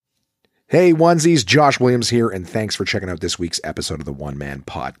Hey onesies, Josh Williams here, and thanks for checking out this week's episode of the One Man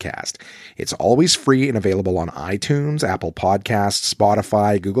Podcast. It's always free and available on iTunes, Apple Podcasts,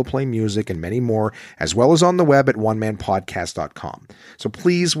 Spotify, Google Play Music, and many more, as well as on the web at onemanpodcast.com. So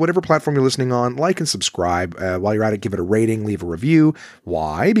please, whatever platform you're listening on, like and subscribe. While you're at it, give it a rating, leave a review.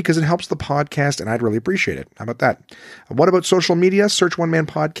 Why? Because it helps the podcast, and I'd really appreciate it. How about that? What about social media? Search One Man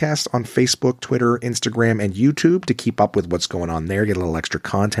Podcast on Facebook, Twitter, Instagram, and YouTube to keep up with what's going on there. Get a little extra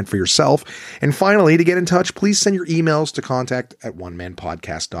content for yourself. And finally, to get in touch, please send your emails to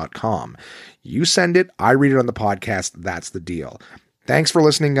contact@onemanpodcast.com. You send it, I read it on the podcast. That's the deal. Thanks for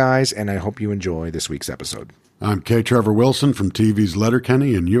listening, guys, and I hope you enjoy this week's episode. I'm K. Trevor Wilson from TV's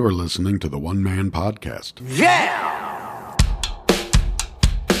Letterkenny, and you're listening to the One Man Podcast. Yeah!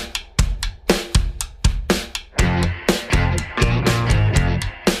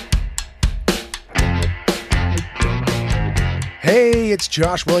 Hey, it's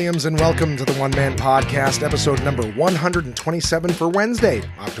Josh Williams, and welcome to the One Man Podcast, episode number 127 for Wednesday,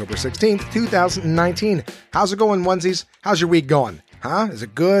 October 16th, 2019. How's it going, onesies? How's your week going? Huh? Is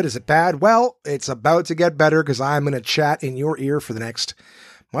it good? Is it bad? Well, it's about to get better because I'm going to chat in your ear for the next,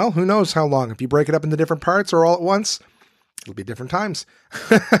 well, who knows how long. If you break it up into different parts or all at once, it'll be different times.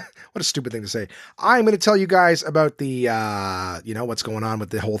 What a stupid thing to say. I'm going to tell you guys about the, what's going on with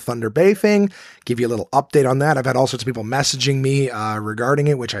the whole Thunder Bay thing. Give you a little update on that. I've had all sorts of people messaging me regarding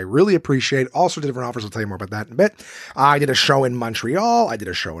it, which I really appreciate. All sorts of different offers. I'll tell you more about that in a bit. I did a show in Montreal. I did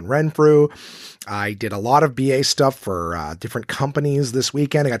a show in Renfrew. I did a lot of BA stuff for different companies this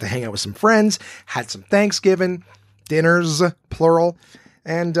weekend. I got to hang out with some friends, had some Thanksgiving dinners, plural.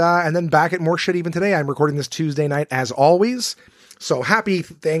 And then back at more shit even today. I'm recording this Tuesday night as always. So happy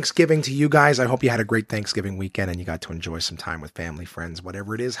Thanksgiving to you guys. I hope you had a great Thanksgiving weekend and you got to enjoy some time with family, friends,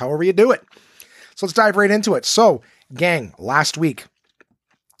 whatever it is, however you do it. So let's dive right into it. So, gang, last week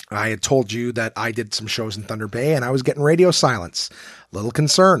I had told you that I did some shows in Thunder Bay and I was getting radio silence. A little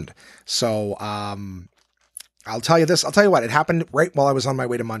concerned. So I'll tell you this. I'll tell you what. It happened right while I was on my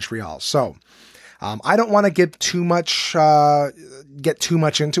way to Montreal. So I don't want to get too much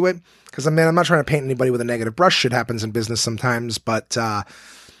into it because I'm not trying to paint anybody with a negative brush. Shit happens in business sometimes. But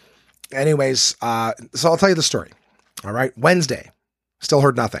anyways, so I'll tell you the story. All right. Wednesday, still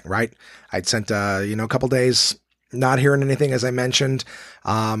heard nothing, right? I'd sent, a couple days not hearing anything, as I mentioned.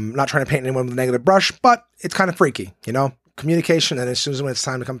 Not trying to paint anyone with a negative brush, but it's kind of freaky, communication. And as soon as when it's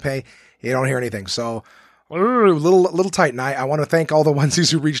time to come pay, you don't hear anything. So little tight. And I want to thank all the onesies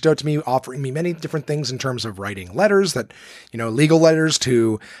who reached out to me, offering me many different things in terms of writing letters that, legal letters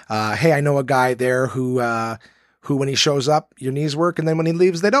to, hey, I know a guy there who when he shows up, your knees work. And then when he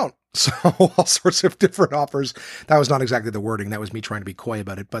leaves, they don't. So all sorts of different offers. That was not exactly the wording. That was me trying to be coy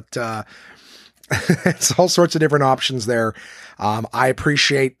about it, but, it's all sorts of different options there. I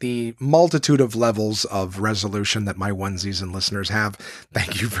appreciate the multitude of levels of resolution that my onesies and listeners have.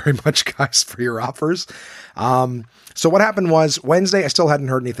 Thank you very much, guys, for your offers. So what happened was Wednesday, I still hadn't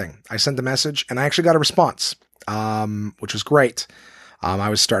heard anything. I sent a message and I actually got a response, which was great. I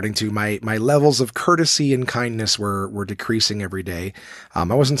was starting to, my levels of courtesy and kindness were decreasing every day. I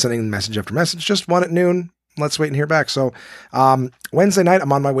wasn't sending message after message, just one at noon. Let's wait and hear back. So, Wednesday night,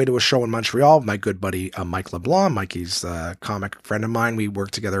 I'm on my way to a show in Montreal with my good buddy, Mike LeBlanc. Mikey's a comic friend of mine. We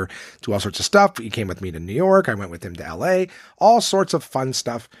work together, do all sorts of stuff. He came with me to New York. I went with him to LA, all sorts of fun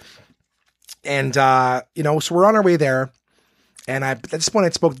stuff. And, so we're on our way there. And at this point I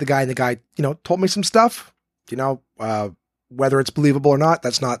spoke to the guy and the guy, told me some stuff, whether it's believable or not,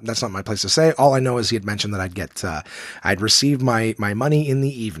 that's not my place to say. All I know is he had mentioned that I'd receive my money in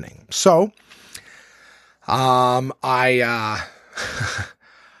the evening. So, I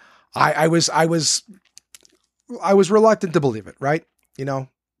was reluctant to believe it, right?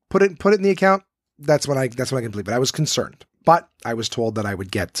 Put it in the account. That's when I can believe it. I was concerned, but I was told that I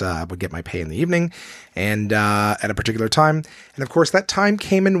would get my pay in the evening and, at a particular time. And of course that time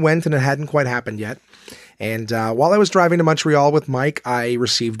came and went and it hadn't quite happened yet. And, while I was driving to Montreal with Mike, I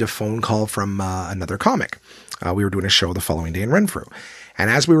received a phone call from, another comic. We were doing a show the following day in Renfrew. And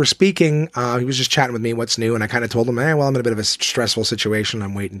as we were speaking, he was just chatting with me, what's new? And I kind of told him, I'm in a bit of a stressful situation.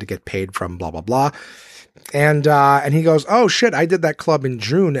 I'm waiting to get paid from blah, blah, blah. And he goes, oh shit, I did that club in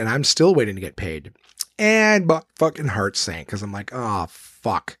June and I'm still waiting to get paid. And my fucking heart sank because I'm like, oh,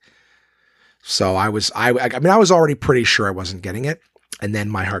 fuck. So I was already pretty sure I wasn't getting it. And then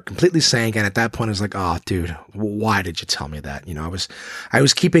my heart completely sank. And at that point, I was like, oh, dude, why did you tell me that? I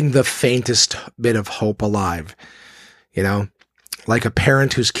was keeping the faintest bit of hope alive, like a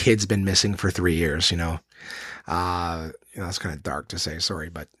parent whose kid's been missing for 3 years, that's kind of dark to say, sorry,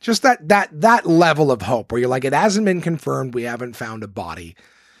 but just that level of hope where you're like, it hasn't been confirmed. We haven't found a body.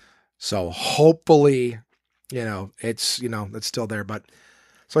 So hopefully, it's still there. But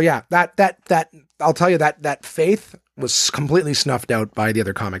so yeah, that I'll tell you that faith was completely snuffed out by the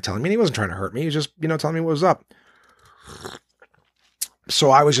other comic telling me he wasn't trying to hurt me. He was just, telling me what was up.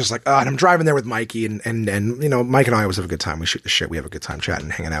 So I was just like, and I'm driving there with Mikey and Mike and I always have a good time. We shoot the shit. We have a good time chatting,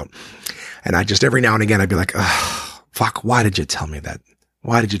 hanging out. And I just, every now and again, I'd be like, fuck, why did you tell me that?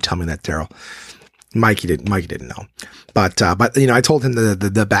 Why did you tell me that, Daryl? Mikey didn't know. But I told him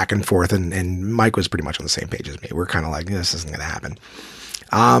the back and forth and Mike was pretty much on the same page as me. We're kind of like, this isn't going to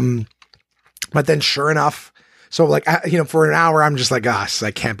happen. But then sure enough, so like, for an hour, I'm just like,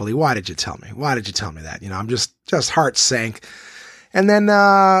 I can't believe, why did you tell me? Why did you tell me that? I'm just heart sank. And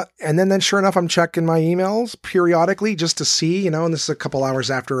then sure enough, I'm checking my emails periodically just to see, and this is a couple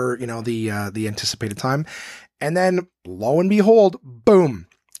hours after, the anticipated time. And then lo and behold, boom,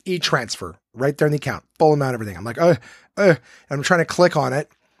 e-transfer right there in the account, full amount, everything. I'm like, and I'm trying to click on it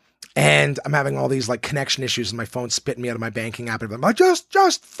and I'm having all these like connection issues and my phone's spitting me out of my banking app. And I'm like,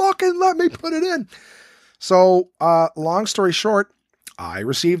 just fucking let me put it in. So, long story short, I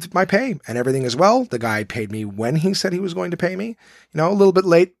received my pay and everything as well. The guy paid me when he said he was going to pay me, a little bit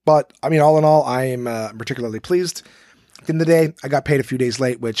late, but I mean, all in all, I am particularly pleased. At the end of the day, I got paid a few days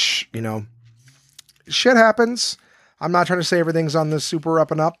late, which, shit happens. I'm not trying to say everything's on the super up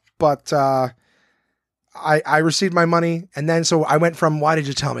and up, but I received my money. And then, so I went from, why did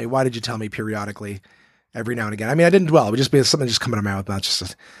you tell me? Why did you tell me periodically every now and again? I mean, I didn't dwell. It would just be something just coming out of my mouth, not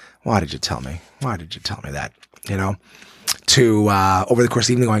just, why did you tell me? Why did you tell me that? To over the course of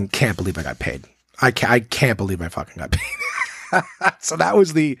the evening going, can't believe I got paid. I can't believe I fucking got paid. So that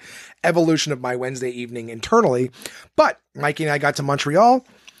was the evolution of my Wednesday evening internally. But Mikey and I got to Montreal,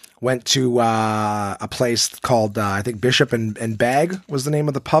 went to a place called, I think Bishop and Bag was the name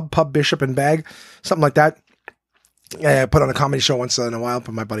of the pub Bishop and Bag, something like that. I put on a comedy show once in a while,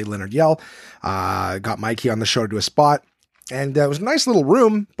 put my buddy Leonard Yell, got Mikey on the show to do a spot. And it was a nice little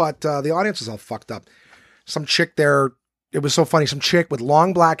room, but the audience was all fucked up. Some chick there, it was so funny. Some chick with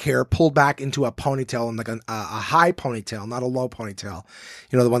long black hair pulled back into a ponytail, and like a high ponytail, not a low ponytail.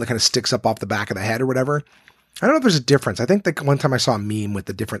 The one that kind of sticks up off the back of the head or whatever. I don't know if there's a difference. I think that one time I saw a meme with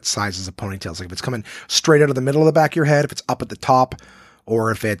the different sizes of ponytails. Like if it's coming straight out of the middle of the back of your head, if it's up at the top,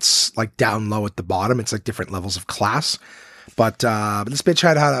 or if it's like down low at the bottom, it's like different levels of class. But this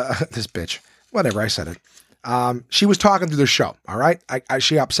bitch whatever, I said it. She was talking through the show. All right.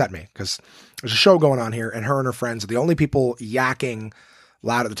 She upset me because there's a show going on here and her friends are the only people yakking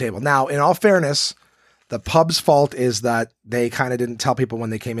loud at the table. Now, in all fairness, the pub's fault is that they kind of didn't tell people when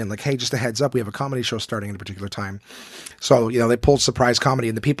they came in, like, hey, just a heads up, we have a comedy show starting at a particular time. So, they pulled surprise comedy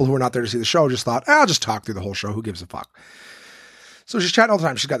and the people who were not there to see the show just thought, I'll just talk through the whole show. Who gives a fuck? So she's chatting all the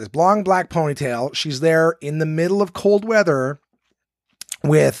time. She's got this long black ponytail. She's there in the middle of cold weather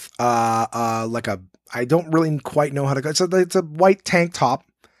with like a, I don't really quite know how to go. It's a white tank top,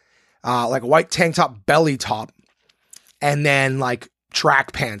 like a white tank top belly top, and then like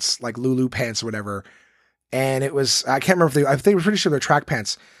track pants, like Lulu pants or whatever. And it was, I can't remember I think we're pretty sure they're track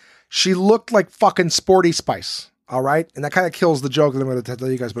pants. She looked like fucking Sporty Spice. All right. And that kind of kills the joke that I'm going to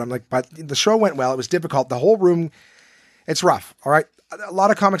tell you guys, but I'm like, but the show went well. It was difficult. The whole room, it's rough. All right. A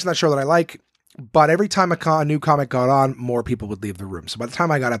lot of comics in that show that I like, but every time a new comic got on, more people would leave the room. So by the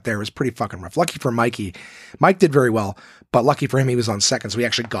time I got up there, it was pretty fucking rough. Lucky for Mikey, Mike did very well, but lucky for him, he was on second. So we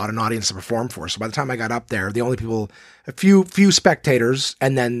actually got an audience to perform for. So by the time I got up there, the only people, a few spectators,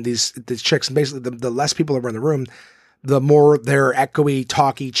 and then these chicks, and basically the less people that were in the room, the more their echoey,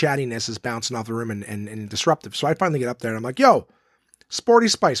 talky chattiness is bouncing off the room and disruptive. So I finally get up there and I'm like, yo, Sporty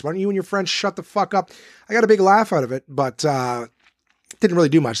Spice, why don't you and your friends shut the fuck up? I got a big laugh out of it, but, didn't really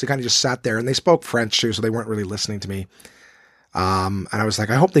do much. They kind of just sat there and they spoke French too, so they weren't really listening to me. And I was like,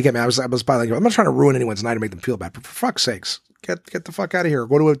 I hope they get me. I was by like, I'm not trying to ruin anyone's night or make them feel bad, but for fuck's sakes, get the fuck out of here.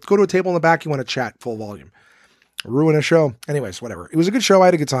 Go to a table in the back. You want to chat full volume. Ruin a show. Anyways, whatever. It was a good show. I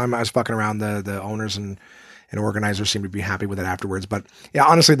had a good time. I was fucking around. The owners and organizers seemed to be happy with it afterwards. But yeah,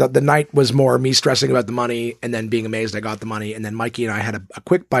 honestly, the night was more me stressing about the money and then being amazed I got the money. And then Mikey and I had a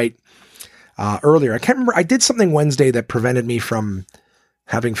quick bite earlier. I can't remember. I did something Wednesday that prevented me from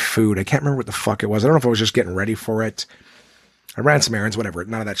having food. I can't remember what the fuck it was. I don't know if I was just getting ready for it. I ran some errands, whatever.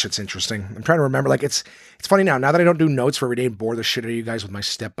 None of that shit's interesting. I'm trying to remember. Like it's funny now that I don't do notes for every day and bore the shit out of you guys with my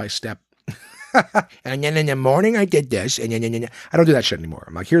step-by-step. And then in the morning I did this. And then I don't do that shit anymore.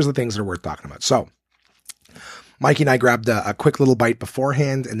 I'm like, here's the things that are worth talking about. So Mikey and I grabbed a quick little bite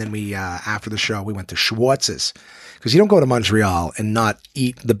beforehand. And then we, after the show, we went to Schwartz's because you don't go to Montreal and not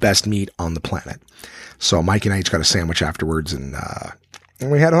eat the best meat on the planet. So Mikey and I each got a sandwich afterwards and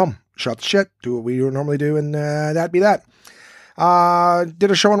we head home, shot the shit, do what we normally do, and that'd be that.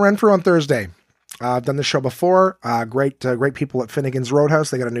 Did a show in Renfrew on Thursday. I've done this show before. Great people at Finnegan's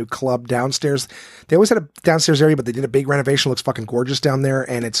Roadhouse. They got a new club downstairs. They always had a downstairs area, but they did a big renovation. It looks fucking gorgeous down there,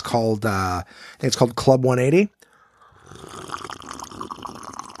 and it's called I think it's called Club 180.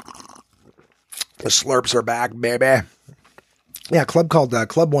 The slurps are back, baby. Yeah, club called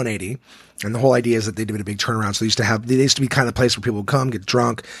Club 180, and the whole idea is that they did a big turnaround. So they used to be kind of a place where people would come, get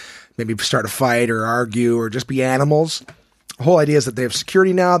drunk, maybe start a fight or argue or just be animals. The whole idea is that they have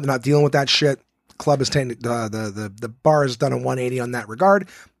security now. They're not dealing with that shit. Club is the bar has done a 180 on that regard.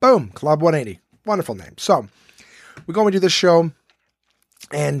 Boom, Club 180. Wonderful name. So we go and do this show,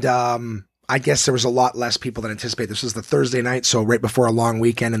 and I guess there was a lot less people than anticipated. This was the Thursday night, so right before a long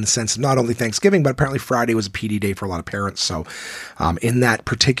weekend in the sense of not only Thanksgiving, but apparently Friday was a PD day for a lot of parents. So in that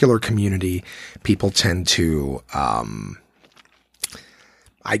particular community, people tend to,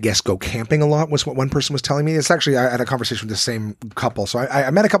 I guess, go camping a lot was what one person was telling me. It's actually, I had a conversation with the same couple. So I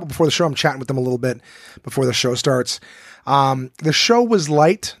met a couple before the show. I'm chatting with them a little bit before the show starts. The show was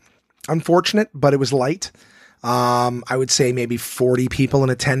light, unfortunate, but it was light. I would say maybe 40 people in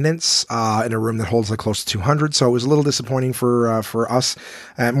attendance, in a room that holds like close to 200. So it was a little disappointing for us,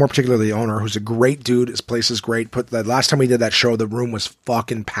 more particularly the owner, who's a great dude. His place is great. The last time we did that show, the room was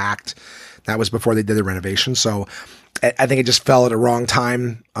fucking packed. That was before they did the renovation. So I think it just fell at a wrong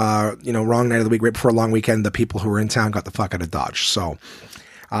time, wrong night of the week, right before a long weekend. The people who were in town got the fuck out of Dodge. So,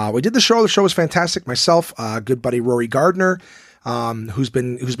 we did the show. The show was fantastic. Myself, good buddy, Rory Gardner, who's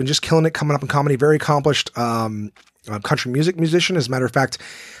been just killing it, coming up in comedy, very accomplished, country music musician. As a matter of fact,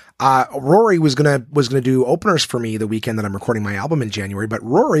 Rory was gonna do openers for me the weekend that I'm recording my album in January, but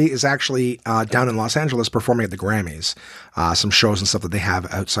Rory is actually down in Los Angeles performing at the Grammys, some shows and stuff that they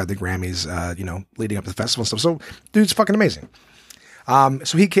have outside the Grammys, leading up to the festival and stuff. So dude's fucking amazing.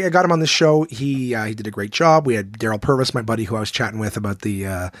 So I got him on this show. He did a great job. We had Daryl Purvis, my buddy, who I was chatting with about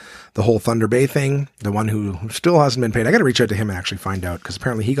the whole Thunder Bay thing, the one who still hasn't been paid. I got to reach out to him and actually find out, because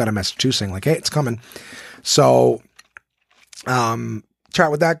apparently he got a message too saying like, hey, it's coming. So, chat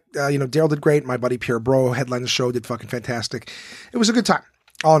with that. Daryl did great. My buddy Pierre Bro headlined the show, did fucking fantastic. It was a good time.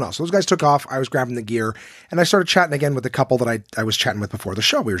 All in all. So those guys took off. I was grabbing the gear, and I started chatting again with the couple that I was chatting with before the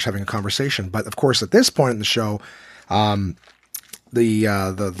show. We were just having a conversation. But of course, at this point in the show,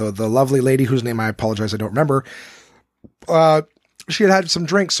 the lovely lady whose name I apologize, I don't remember, she had some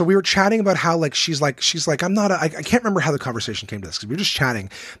drinks. So we were chatting about how she's like, I can't remember how the conversation came to this, because we were just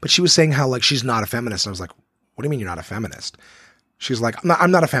chatting, but she was saying how she's not a feminist. And I was like, what do you mean you're not a feminist? She's like,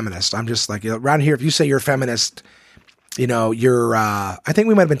 I'm not a feminist. I'm just like, around here, if you say you're a feminist, you're, I think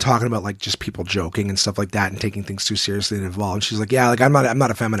we might've been talking about just people joking and stuff like that and taking things too seriously and involved. And she's like, yeah, I'm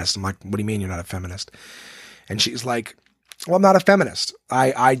not a feminist. I'm like, what do you mean you're not a feminist? And she's like, well, I'm not a feminist.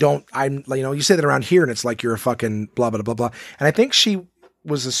 You say that around here and it's like you're a fucking blah, blah, blah, blah. And I think she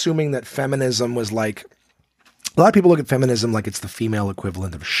was assuming that feminism was like, a lot of people look at feminism like it's the female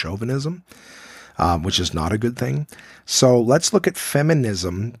equivalent of chauvinism, which is not a good thing. So let's look at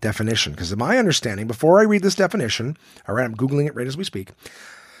feminism definition, because in my understanding, before I read this definition, all right, I'm Googling it right as we speak.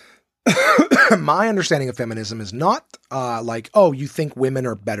 My understanding of feminism is not you think women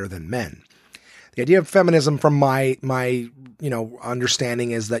are better than men. The idea of feminism from my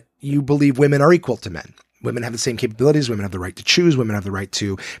understanding is that you believe women are equal to men. Women have the same capabilities. Women have the right to choose. Women have the right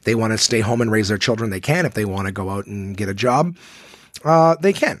to, if they want to stay home and raise their children, they can. If they want to go out and get a job,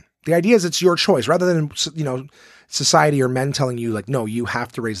 they can. The idea is it's your choice, rather than, society or men telling you no, you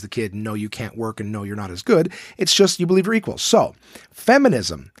have to raise the kid. No, you can't work, and no, you're not as good. It's just, you believe you're equal. So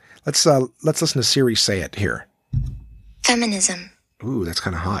feminism, let's listen to Siri say it here. Feminism. Ooh, that's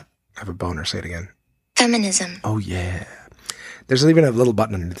kind of hot. I have a boner. Say it again. Feminism. Oh, yeah. There's even a little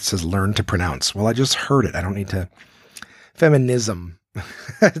button underneath that says learn to pronounce. Well, I just heard it. I don't need to. Feminism.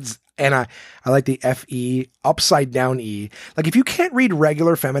 And I like the F-E, upside down E. If you can't read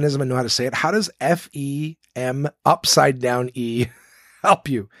regular feminism and know how to say it, how does F-E-M, upside down E, help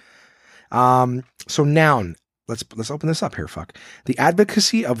you? So noun. Let's open this up here, fuck. The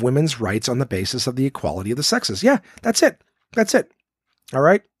advocacy of women's rights on the basis of the equality of the sexes. Yeah, that's it. That's it. All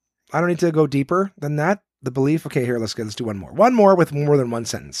right. I don't need to go deeper than that. The belief. Okay, here, let's do one more. One more with more than one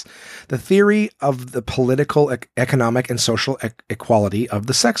sentence. The theory of the political, economic, and social equality of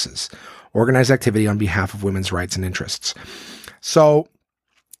the sexes. Organized activity on behalf of women's rights and interests. So,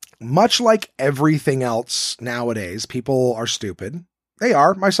 much like everything else nowadays, people are stupid. They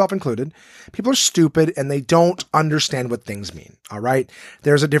are, myself included. People are stupid and they don't understand what things mean. All right?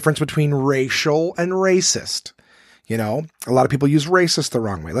 There's a difference between racial and racist. A lot of people use racist the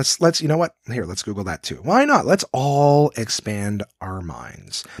wrong way. Let's, you know what? Here, let's Google that too. Why not? Let's all expand our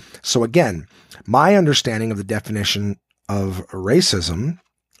minds. So again, my understanding of the definition of racism,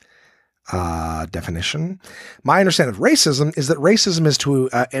 definition. My understanding of racism is that racism is to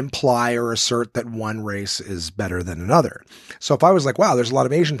imply or assert that one race is better than another. So if I was like, wow, there's a lot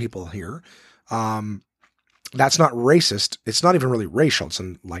of Asian people here, that's not racist. It's not even really racial. It's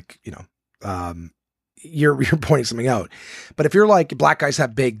like, you're pointing something out. But if you're like, black guys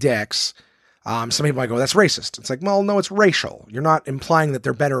have big dicks, some people might go, that's racist. It's like, well, no, it's racial. You're not implying that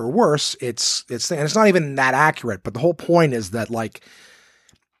they're better or worse. And it's not even that accurate. But the whole point is that, like,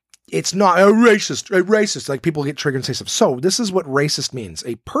 it's not a racist. Like, people get triggered and say stuff. So this is what racist means.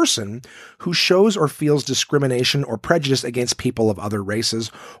 A person who shows or feels discrimination or prejudice against people of other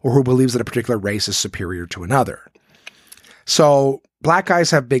races, or who believes that a particular race is superior to another. So black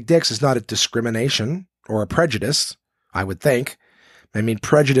guys have big dicks is not a discrimination or a prejudice, I would think. I mean,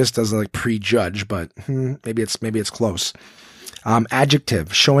 prejudice doesn't like prejudge, but maybe it's close.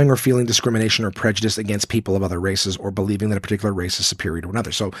 Adjective, showing or feeling discrimination or prejudice against people of other races, or believing that a particular race is superior to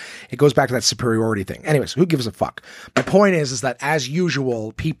another. So it goes back to that superiority thing. Anyways, who gives a fuck? My point is that as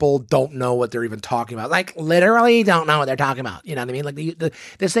usual, people don't know what they're even talking about. Like, literally don't know what they're talking about. You know what I mean? Like,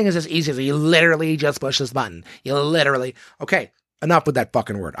 this thing is as easy as you literally just push this button. You literally, okay, enough with that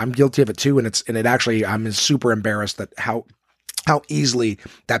fucking word. I'm guilty of it too, and it actually, I'm super embarrassed that how easily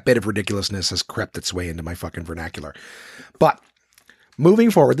that bit of ridiculousness has crept its way into my fucking vernacular. But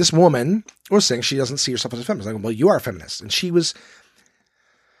moving forward, this woman was saying she doesn't see herself as a feminist. I go, well, you are a feminist. And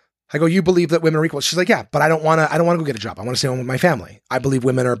I go, you believe that women are equal? She's like, yeah, but I don't want to go get a job. I want to stay home with my family. I believe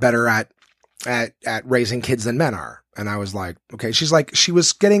women are better at raising kids than men are. And I was like, okay. She's like, she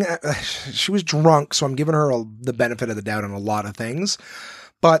was drunk. So I'm giving her the benefit of the doubt on a lot of things.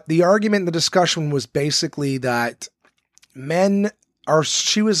 But the argument, the discussion was basically that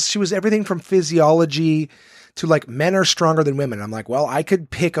she was everything from physiology to like men are stronger than women. I'm like, well, I could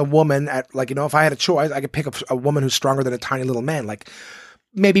pick a woman at, like, if I had a choice, I could pick a woman who's stronger than a tiny little man. Like,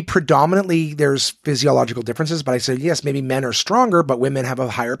 maybe predominantly there's physiological differences, but I said, yes, maybe men are stronger, but women have a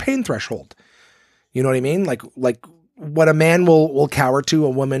higher pain threshold. You know what I mean? Like what a man will cower to, a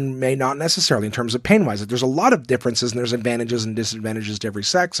woman may not necessarily in terms of pain wise. There's a lot of differences, and there's advantages and disadvantages to every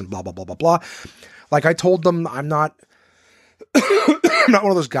sex and blah, blah, blah, blah, blah. Like, I told them I'm not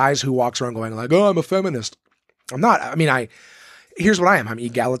one of those guys who walks around going like, oh, I'm a feminist. I'm not. I mean, here's what I am. I'm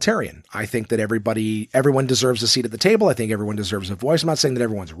egalitarian. I think that everyone deserves a seat at the table. I think everyone deserves a voice. I'm not saying that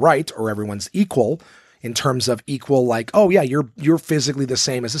everyone's right or everyone's equal in terms of equal, like, oh yeah, you're physically the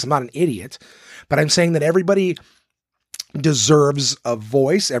same as this. I'm not an idiot, but I'm saying that everybody deserves a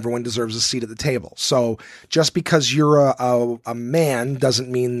voice. Everyone deserves a seat at the table. So just because you're a man doesn't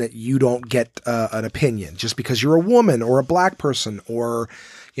mean that you don't get an opinion. Just because you're a woman or a black person or,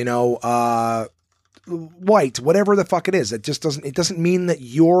 white, whatever the fuck it is, it doesn't mean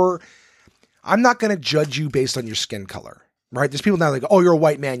that I'm not going to judge you based on your skin color, right? There's people now like, oh, you're a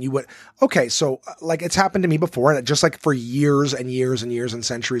white man. You would, okay. So like, it's happened to me before. And just like for years and years and years and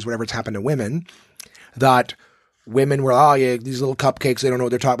centuries, whatever, it's happened to women, that women were, oh yeah, these little cupcakes, they don't know what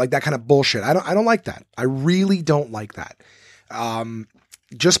they're talking, like that kind of bullshit. I don't like that. I really don't like that.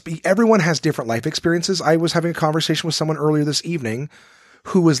 Everyone has different life experiences. I was having a conversation with someone earlier this evening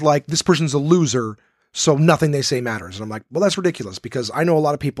who was like, this person's a loser, so nothing they say matters. And I'm like, well, that's ridiculous, because I know a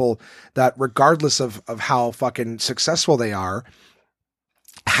lot of people that regardless of how fucking successful they are,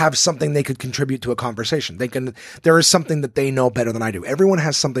 have something they could contribute to a conversation. There is something that they know better than I do. Everyone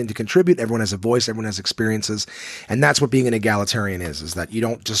has something to contribute. Everyone has a voice. Everyone has experiences. And that's what being an egalitarian is that you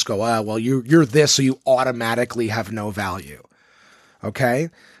don't just go, well, you're this, so you automatically have no value. Okay.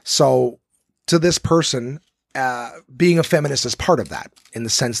 So to this person, being a feminist is part of that, in the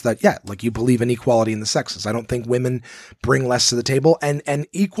sense that, yeah, like, you believe in equality in the sexes. I don't think women bring less to the table, and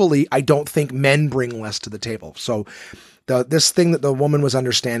equally, I don't think men bring less to the table. So this thing that the woman was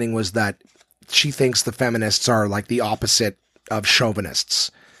understanding was that she thinks the feminists are like the opposite of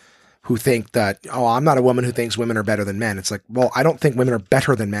chauvinists, who think that, oh, I'm not a woman who thinks women are better than men. It's like, well, I don't think women are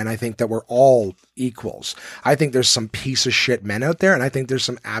better than men. I think that we're all equals. I think there's some piece of shit men out there, and I think there's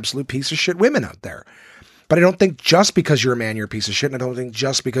some absolute piece of shit women out there. But I don't think just because you're a man, you're a piece of shit. And I don't think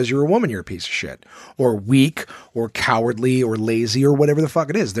just because you're a woman, you're a piece of shit, or weak or cowardly or lazy or whatever the fuck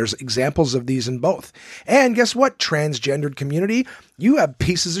it is. There's examples of these in both. And guess what? Transgendered community, you have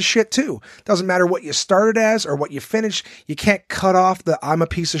pieces of shit too. Doesn't matter what you started as or what you finished. You can't cut off the I'm a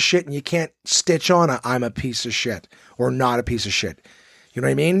piece of shit, and you can't stitch on a I'm a piece of shit or not a piece of shit. You know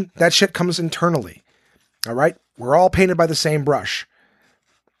what I mean? That shit comes internally. All right. We're all painted by the same brush.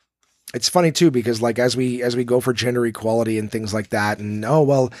 It's funny too, because like, as we go for gender equality and things like that, and, oh,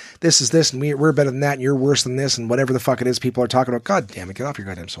 well, this is this, and we're better than that, and you're worse than this, and whatever the fuck it is people are talking about. God damn it. Get off your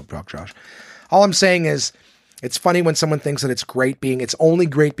goddamn soapbox, Josh. All I'm saying is It's funny when someone thinks that it's only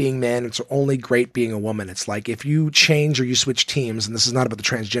great being man, it's only great being a woman. It's like if you change or you switch teams, and this is not about the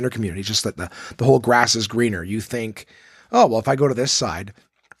transgender community, it's just that the whole grass is greener. You think, oh, well, if I go to this side,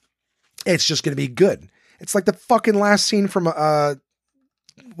 it's just going to be good. It's like the fucking last scene from, what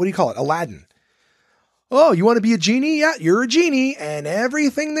do you call it? Aladdin. Oh, you want to be a genie? Yeah, you're a genie and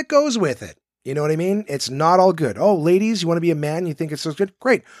everything that goes with it. You know what I mean? It's not all good. Oh, ladies, you want to be a man? You think it's so good?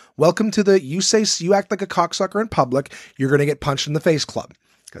 Great. Welcome to you act like a cocksucker in public, you're going to get punched in the face club.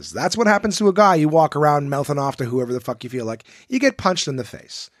 Because that's what happens to a guy. You walk around mouthing off to whoever the fuck you feel like. You get punched in the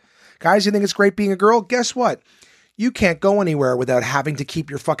face. Guys, you think it's great being a girl? Guess what? You can't go anywhere without having to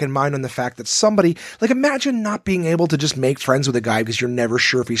keep your fucking mind on the fact that somebody, like imagine not being able to just make friends with a guy because you're never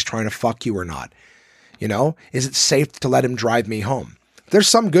sure if he's trying to fuck you or not. You know, is it safe to let him drive me home? There's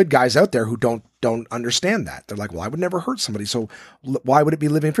some good guys out there who don't understand that. They're like, well, I would never hurt somebody. So why would it be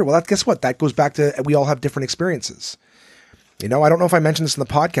living free? Well, guess what? That goes back to, we all have different experiences. You know, I don't know if I mentioned this in the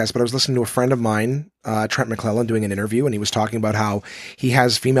podcast, but I was listening to a friend of mine, Trent McClellan, doing an interview, and he was talking about how he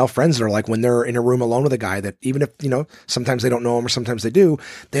has female friends that are like, when they're in a room alone with a guy, that even if, you know, sometimes they don't know him or sometimes they do,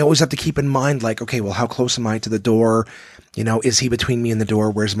 they always have to keep in mind, like, okay, well, how close am I to the door? You know, is he between me and the door?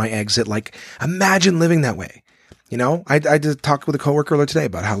 Where's my exit? Like, imagine living that way. You know, I did talk with a coworker earlier today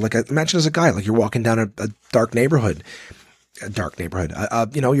about how, like, imagine as a guy, like you're walking down a dark neighborhood,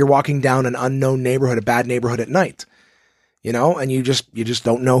 you know, you're walking down an unknown neighborhood, a bad neighborhood at night. You know, and you just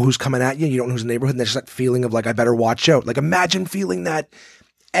don't know who's coming at you. You don't know who's in the neighborhood. And there's that feeling of like, I better watch out. Like imagine feeling that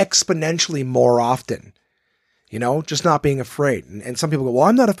exponentially more often, you know, just not being afraid. And some people go, well,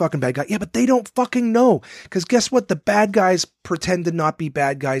 I'm not a fucking bad guy. Yeah, but they don't fucking know. Because guess what? The bad guys pretend to not be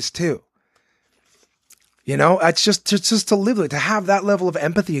bad guys too. You know, it's just to live with it, to have that level of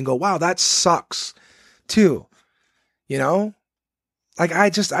empathy and go, wow, that sucks too. You know? Like,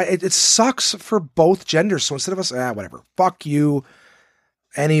 it sucks for both genders. So instead of us, whatever, fuck you,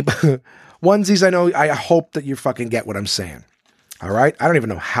 any onesies, I hope that you fucking get what I'm saying. All right. I don't even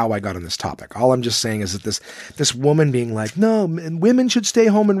know how I got on this topic. All I'm just saying is that this woman being like, no, women should stay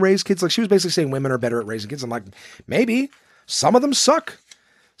home and raise kids. Like she was basically saying women are better at raising kids. I'm like, maybe some of them suck.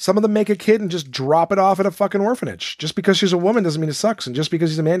 Some of them make a kid and just drop it off at a fucking orphanage. Just because she's a woman doesn't mean it sucks. And just because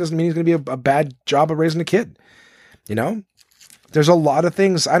he's a man doesn't mean he's going to be a bad job of raising a kid. You know? There's a lot of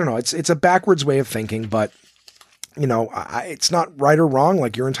things, I don't know, it's a backwards way of thinking, but, you know, it's not right or wrong.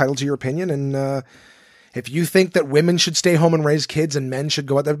 Like, you're entitled to your opinion, and if you think that women should stay home and raise kids and men should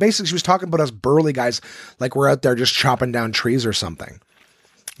go out there, basically she was talking about us burly guys like we're out there just chopping down trees or something.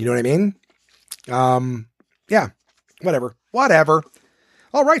 You know what I mean? Yeah, whatever.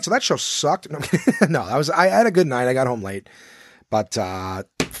 All right, so that show sucked. No, I had a good night. I got home late. But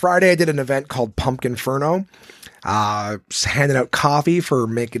Friday I did an event called Pumpkinferno. Handing out coffee for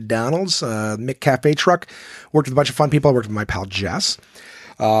McDonald's, McCafe truck. Worked with a bunch of fun people. I worked with my pal Jess,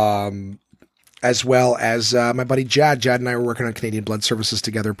 as well as my buddy Jad. Jad and I were working on Canadian Blood Services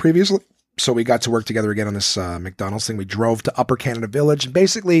together previously, so we got to work together again on this McDonald's thing. We drove to Upper Canada Village, and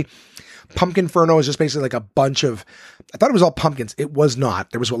basically, Pumpkinferno is just basically like a bunch of, I thought it was all pumpkins. It was not.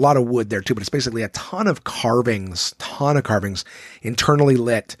 There was a lot of wood there too, but it's basically a ton of carvings, internally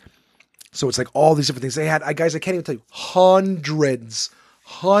lit. So it's like all these different things. They had, guys, I can't even tell you, hundreds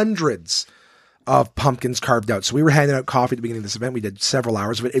of pumpkins carved out. So we were handing out coffee at the beginning of this event. We did several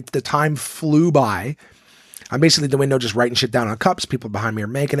hours of it. The time flew by. I'm basically at the window just writing shit down on cups. People behind me are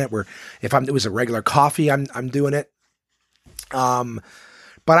making it. It was a regular coffee, I'm doing it.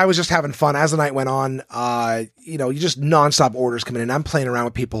 But I was just having fun as the night went on. You know, you just nonstop orders coming in. I'm playing around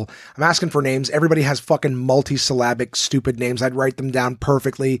with people. I'm asking for names. Everybody has fucking multi-syllabic, stupid names. I'd write them down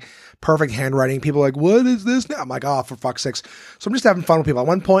perfectly. Perfect handwriting. People are like, what is this now? I'm like, oh, for fuck's sakes. So I'm just having fun with people. At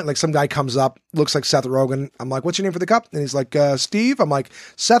one point, like some guy comes up, looks like Seth Rogen. I'm like, what's your name for the cup? And he's like, Steve. I'm like,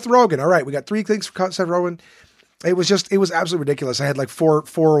 Seth Rogen. All right, we got 3 things for Seth Rogen. It was absolutely ridiculous. I had like four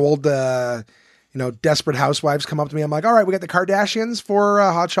old, desperate housewives come up to me. I'm like, all right, we got the Kardashians, 4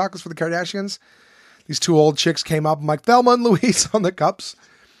 hot chocolates for the Kardashians. These 2 old chicks came up. I'm like, Thelma and Louise on the cups.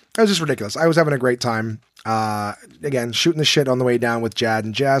 It was just ridiculous. I was having a great time. Again, shooting the shit on the way down with Jad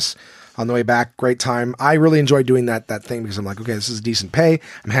and Jess. On the way back, great time. I really enjoyed doing that thing because I'm like, okay, this is decent pay.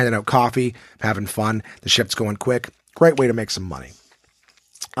 I'm handing out coffee. I'm having fun. The shift's going quick. Great way to make some money.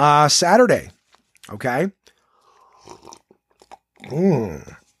 Saturday. Okay.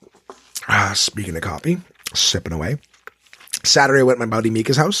 Speaking of coffee, sipping away. Saturday, I went to my buddy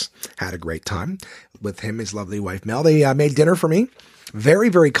Mika's house. Had a great time with him, his lovely wife, Mel. They made dinner for me. Very,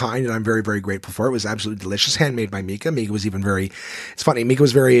 very kind, and I'm very, very grateful for it. It was absolutely delicious, handmade by Mika. Mika was even it's funny, Mika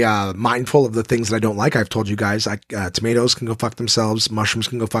was very mindful of the things that I don't like. I've told you guys, tomatoes can go fuck themselves, mushrooms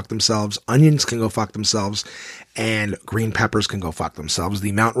can go fuck themselves, onions can go fuck themselves, and green peppers can go fuck themselves.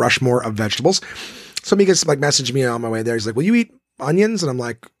 The Mount Rushmore of vegetables. So Mika's like messaged me on my way there. He's like, will you eat onions? And I'm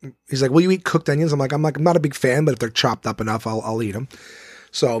like, he's like, will you eat cooked onions? I'm like, I'm not a big fan, but if they're chopped up enough, I'll eat them.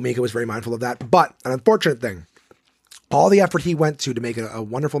 So Mika was very mindful of that. But an unfortunate thing, all the effort he went to make a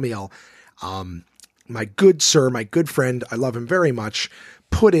wonderful meal, my good sir, my good friend, I love him very much,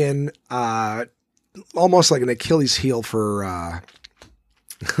 put in almost like an Achilles heel for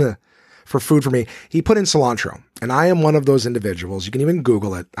food for me. He put in cilantro, and I am one of those individuals. You can even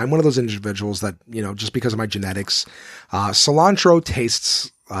Google it. I'm one of those individuals that, just because of my genetics, cilantro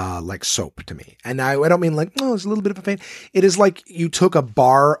tastes like soap to me. And I don't mean like, it's a little bit of a pain. It is like you took a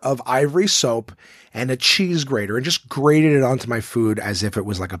bar of ivory soap and a cheese grater and just grated it onto my food as if it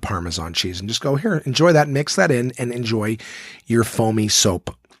was like a Parmesan cheese, and just go, here, enjoy that, mix that in, and enjoy your foamy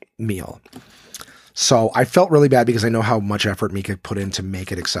soap meal. So I felt really bad because I know how much effort Mika put in to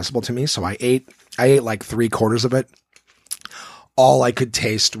make it accessible to me. So I ate like 3/4 of it. All I could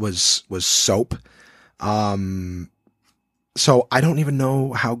taste was soap. So I don't even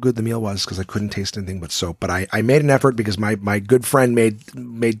know how good the meal was because I couldn't taste anything but soap. But I made an effort because my good friend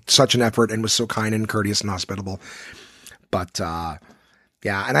made such an effort and was so kind and courteous and hospitable. But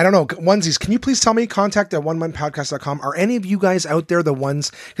yeah, and I don't know, onesies, can you please tell me, contact at onemanpodcast.com. Are any of you guys out there the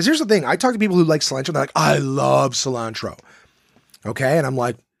ones? Because here's the thing. I talk to people who like cilantro. They're like, I love cilantro. Okay. And I'm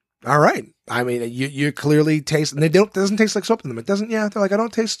like, all right. I mean, you clearly taste, and it doesn't taste like soap to them. It doesn't. Yeah. They're like, I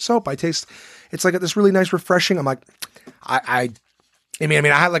don't taste soap. It's like this really nice, refreshing. I'm like, I mean,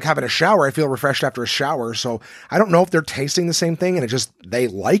 I like having a shower. I feel refreshed after a shower. So I don't know if they're tasting the same thing and they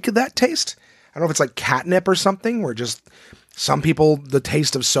like that taste. I don't know if it's like catnip or something where just some people, the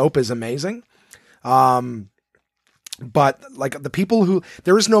taste of soap is amazing. But like the people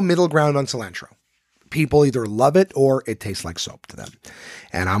there is no middle ground on cilantro. People either love it or it tastes like soap to them.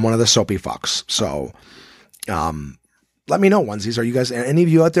 And I'm one of the soapy fucks. So, let me know, onesies. Are you guys, any of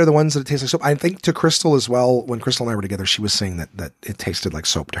you out there, the ones that taste like soap? I think to Crystal as well, when Crystal and I were together, she was saying that it tasted like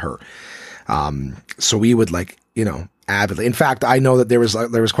soap to her. So we would avidly. In fact, I know that there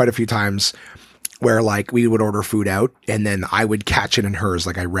was quite a few times where like we would order food out and then I would catch it in hers.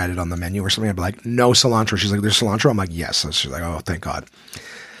 Like I read it on the menu or something. I'd be like, no cilantro. She's like, there's cilantro. I'm like, yes. So she's like, oh, thank God.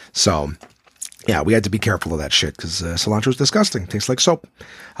 So yeah, we had to be careful of that shit because cilantro is disgusting. Tastes like soap.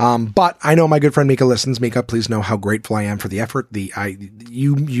 But I know my good friend Mika listens. Mika, please know how grateful I am for the effort.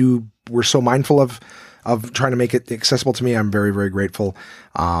 You were so mindful of trying to make it accessible to me. I'm very, very grateful.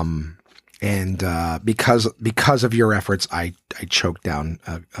 And because of your efforts, I choked down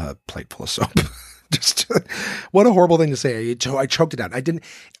a plate full of soap. Just what a horrible thing to say. I choked it down.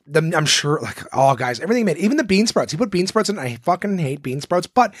 I'm sure, like, oh guys, everything made, even the bean sprouts. He put bean sprouts in. I fucking hate bean sprouts,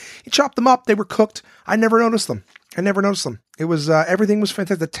 but he chopped them up. They were cooked. I never noticed them. It was, everything was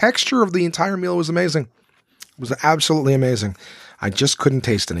fantastic. The texture of the entire meal was amazing. It was absolutely amazing. I just couldn't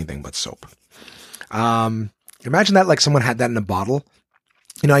taste anything but soap. Imagine that, like someone had that in a bottle.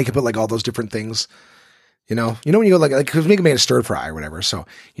 You know, you could put like all those different things, when you go like, cause Mika made a stir fry or whatever. So,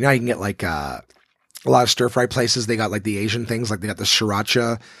 you can get like, a lot of stir fry places, they got like the Asian things, like they got the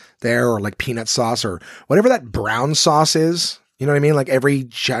sriracha there or like peanut sauce or whatever that brown sauce is. You know what I mean? Like every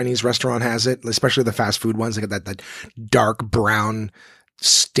Chinese restaurant has it, especially the fast food ones. They got that dark brown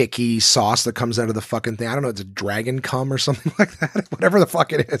sticky sauce that comes out of the fucking thing. I don't know. It's a dragon cum or something like that. Whatever the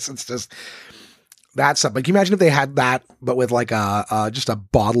fuck it is. It's just that stuff. But can you imagine if they had that, but with like just a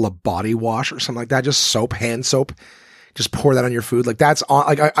bottle of body wash or something like that? Just soap, hand soap. Just pour that on your food. Like that's on,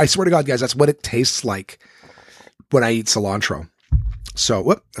 like, I swear to God, guys, that's what it tastes like when I eat cilantro. So,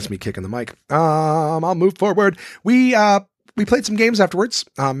 whoop, that's me kicking the mic. I'll move forward. We played some games afterwards.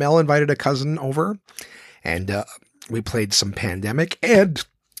 Mel invited a cousin over and, we played some Pandemic. And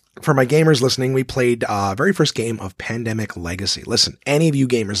for my gamers listening, we played, very first game of Pandemic Legacy. Listen, any of you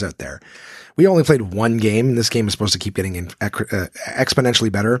gamers out there, we only played one game. This game is supposed to keep getting exponentially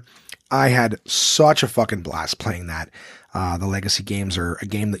better. I had such a fucking blast playing that. The Legacy games are a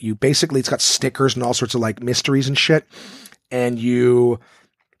game that it's got stickers and all sorts of like mysteries and shit. And you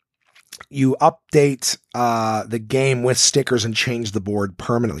update, the game with stickers and change the board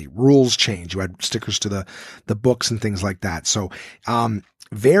permanently. Rules change. You add stickers to the books and things like that. So,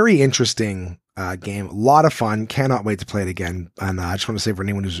 very interesting, game. A lot of fun. Cannot wait to play it again. And I just want to say for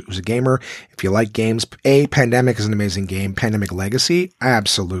anyone who's a gamer, if you like games, Pandemic is an amazing game. Pandemic Legacy,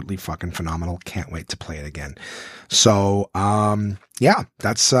 absolutely fucking phenomenal. Can't wait to play it again. So, yeah,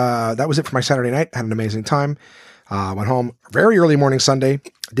 that was it for my Saturday night. Had an amazing time. Went home very early morning Sunday.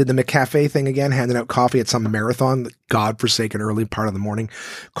 Did the McCafe thing again, handing out coffee at some marathon, godforsaken early part of the morning.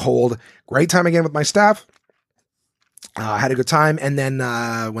 Cold. Great time again with my staff. Had a good time. And then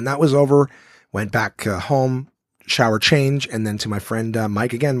when that was over, went back home, shower change, and then to my friend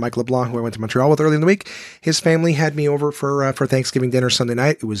Mike LeBlanc, who I went to Montreal with early in the week. His family had me over for Thanksgiving dinner Sunday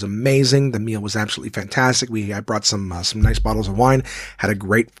night. It was amazing. The meal was absolutely fantastic. I brought some nice bottles of wine. Had a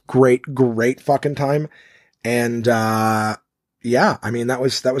great fucking time. And yeah, I mean that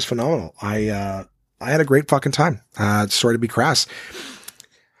was phenomenal. I had a great fucking time. Sorry to be crass.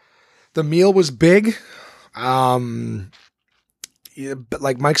 The meal was big. Yeah, but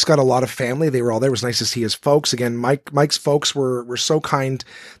like Mike's got a lot of family. They were all there. It was nice to see his folks again. Mike's folks were so kind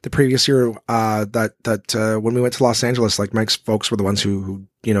the previous year, that when we went to Los Angeles, like Mike's folks were the ones who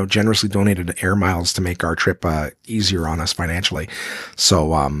generously donated air miles to make our trip, easier on us financially.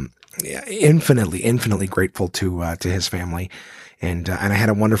 So, yeah, infinitely grateful to his family. And I had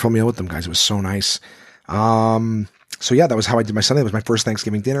a wonderful meal with them, guys. It was so nice. So yeah, that was how I did my Sunday. It was my first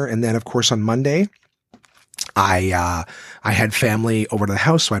Thanksgiving dinner. And then of course on Monday, I had family over to the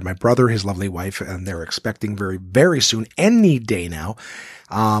house. So I had my brother, his lovely wife, and they're expecting very, very soon, any day now.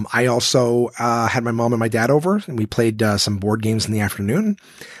 I also had my mom and my dad over, and we played some board games in the afternoon.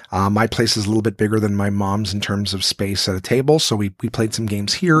 My place is a little bit bigger than my mom's in terms of space at a table, so we played some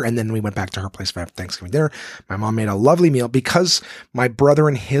games here, and then we went back to her place for Thanksgiving dinner. My mom made a lovely meal because my brother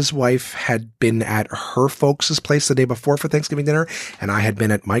and his wife had been at her folks' place the day before for Thanksgiving dinner, and I had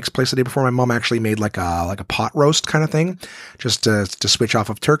been at Mike's place the day before. My mom actually made like a pot roast kind of thing, just to switch off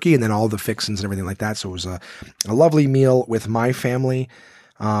of turkey, and then all the fixings and everything like that. So it was a lovely meal with my family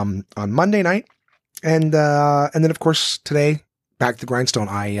on Monday night, and then of course today, back to the grindstone.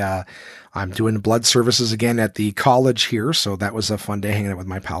 I'm doing blood services again at the college here, so that was a fun day hanging out with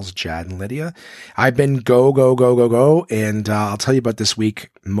my pals Jad and Lydia. I've been go, and I'll tell you about this week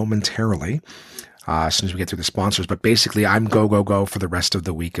momentarily as soon as we get through the sponsors. But basically, I'm go for the rest of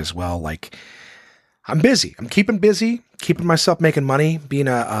the week as well. Like, I'm busy. I'm keeping busy, keeping myself making money, being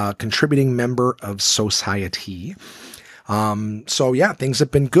a contributing member of society. So yeah, things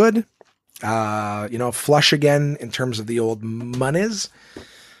have been good. Flush again in terms of the old monies.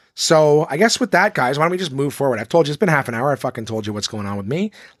 So I guess with that, guys, why don't we just move forward? I've told you it's been half an hour. I fucking told you what's going on with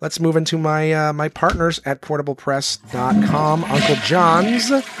me. Let's move into my partners at portablepress.com, Uncle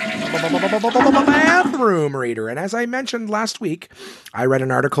John's Bathroom Reader. And as I mentioned last week, I read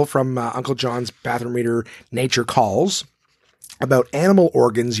an article from Uncle John's Bathroom Reader, Nature Calls, about animal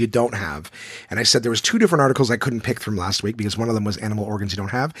organs you don't have. And I said there was two different articles I couldn't pick from last week because one of them was animal organs you don't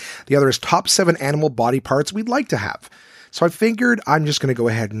have. The other is top 7 animal body parts we'd like to have. So I figured I'm just going to go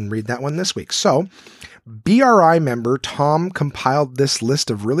ahead and read that one this week. So BRI member Tom compiled this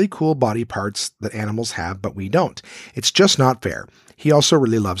list of really cool body parts that animals have, but we don't. It's just not fair. He also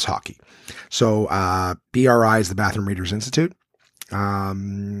really loves hockey. So BRI is the Bathroom Readers Institute.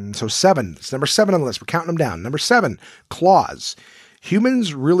 So 7, it's number 7 on the list. We're counting them down. Number 7, claws.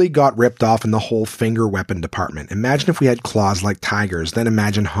 Humans really got ripped off in the whole finger weapon department. Imagine if we had claws like tigers, then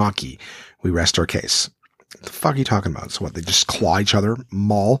imagine hockey. We rest our case. What the fuck are you talking about? So what, they just claw each other,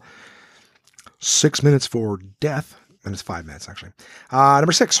 maul? 6 minutes for death. And it's 5 minutes, actually.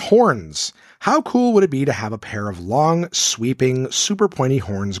 Number 6, horns. How cool would it be to have a pair of long, sweeping, super pointy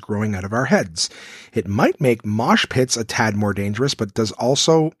horns growing out of our heads? It might make mosh pits a tad more dangerous, but does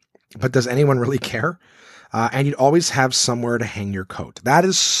anyone really care? And you'd always have somewhere to hang your coat. That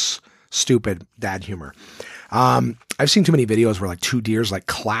is stupid dad humor. I've seen too many videos where like 2 deers like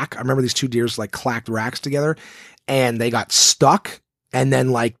clack. I remember these 2 deers like clacked racks together and they got stuck. And then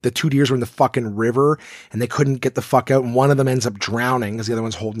like the 2 deers were in the fucking river and they couldn't get the fuck out. And one of them ends up drowning because the other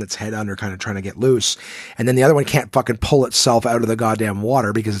one's holding its head under, kind of trying to get loose. And then the other one can't fucking pull itself out of the goddamn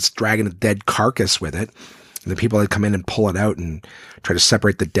water because it's dragging a dead carcass with it. And the people that come in and pull it out and try to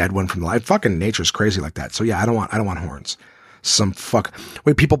separate the dead one from the live. Fucking nature's crazy like that. So yeah, I don't want horns.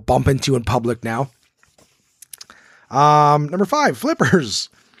 Wait, people bump into you in public now. Number 5, flippers.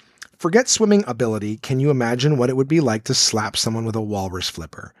 Forget swimming ability. Can you imagine what it would be like to slap someone with a walrus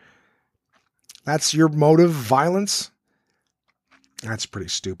flipper? That's your mode of violence? That's pretty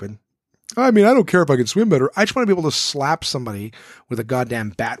stupid. I mean, I don't care if I can swim better. I just want to be able to slap somebody with a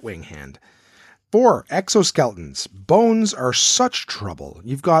goddamn batwing hand. 4, exoskeletons. Bones are such trouble.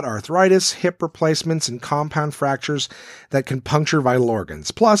 You've got arthritis, hip replacements, and compound fractures that can puncture vital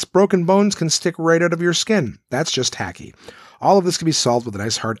organs. Plus, broken bones can stick right out of your skin. That's just tacky. All of this can be solved with a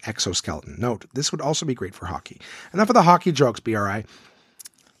nice hard exoskeleton. Note, this would also be great for hockey. Enough of the hockey jokes, BRI.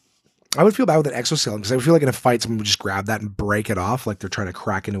 I would feel bad with an exoskeleton because I would feel like in a fight, someone would just grab that and break it off like they're trying to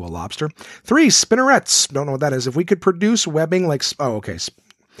crack into a lobster. 3, spinnerets. Don't know what that is. If we could produce webbing like... Oh, okay.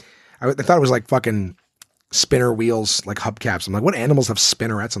 I thought it was like fucking spinner wheels, like hubcaps. I'm like, what animals have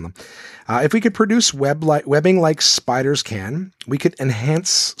spinnerets on them? If we could produce webbing like spiders can, we could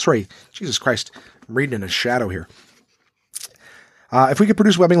enhance... Sorry, Jesus Christ. I'm reading in a shadow here. If we could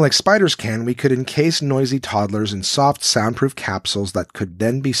produce webbing like spiders can, we could encase noisy toddlers in soft, soundproof capsules that could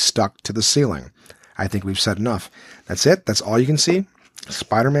then be stuck to the ceiling. I think we've said enough. That's it. That's all you can see.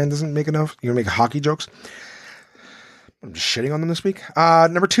 Spider-Man doesn't make enough. You're going to make hockey jokes? I'm just shitting on them this week.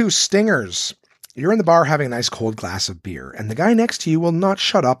 Number 2, stingers. You're in the bar having a nice cold glass of beer, and the guy next to you will not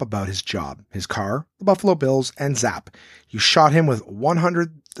shut up about his job, his car, the Buffalo Bills, and zap. You shot him with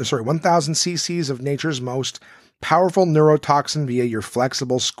 1,000 cc's of nature's most powerful neurotoxin via your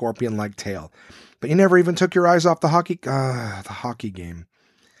flexible scorpion-like tail. But you never even took your eyes off the hockey game.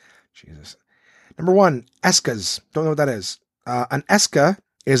 Jesus. Number 1, escas. Don't know what that is. An esca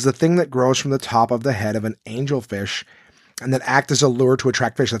is the thing that grows from the top of the head of an angelfish and that act as a lure to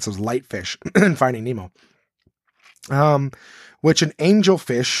attract fish. That's those light fish in Finding Nemo. Which an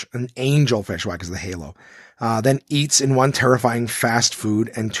angelfish, why? Because of the halo, then eats in one terrifying fast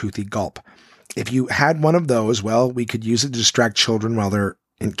food and toothy gulp. If you had one of those, well, we could use it to distract children while they're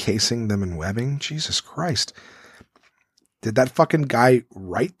encasing them in webbing. Jesus Christ. Did that fucking guy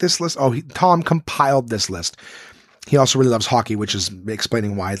write this list? Oh, Tom compiled this list. He also really loves hockey, which is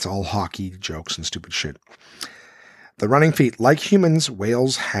explaining why it's all hockey jokes and stupid shit. The running feet. Like humans,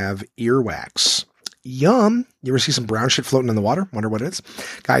 whales have earwax. Yum. You ever see some brown shit floating in the water? Wonder what it is?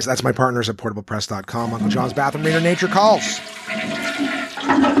 Guys, that's my partners at portablepress.com. Uncle John's Bathroom Reader, Nature Calls.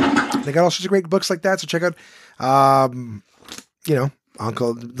 They got all sorts of great books like that, so check out, check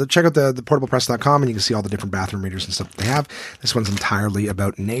out the portablepress.com and you can see all the different bathroom readers and stuff that they have. This one's entirely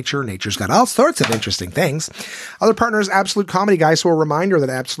about nature. Nature's got all sorts of interesting things. Other partners, Absolute Comedy, guys. So a reminder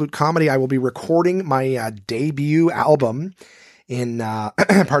that Absolute Comedy, I will be recording my debut album in,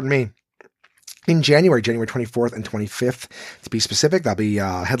 in January 24th and 25th, to be specific. I'll be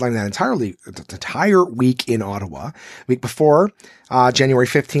headlining that entire week in Ottawa. Week before, January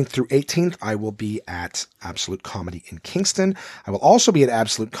 15th through 18th, I will be at Absolute Comedy in Kingston. I will also be at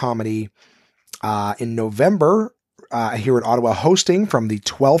Absolute Comedy in November here in Ottawa, hosting from the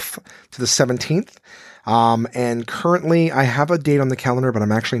 12th to the 17th. And currently, I have a date on the calendar, but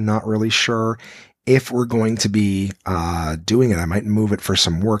I'm actually not really sure if we're going to be doing it. I might move it for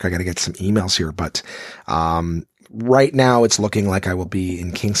some work. I got to get some emails here, but right now it's looking like I will be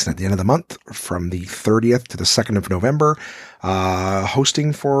in Kingston at the end of the month from the 30th to the 2nd of November,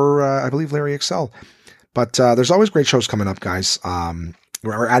 hosting for, I believe, Larry Excel. But there's always great shows coming up, guys.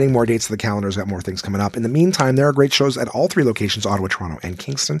 We're adding more dates to the calendars, got more things coming up. In the meantime, there are great shows at all 3 locations, Ottawa, Toronto, and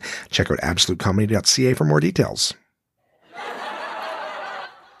Kingston. Check out absolutecomedy.ca for more details.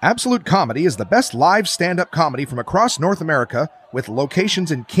 Absolute Comedy is the best live stand-up comedy from across North America, with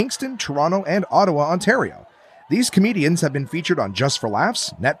locations in Kingston, Toronto, and Ottawa, Ontario. These comedians have been featured on Just for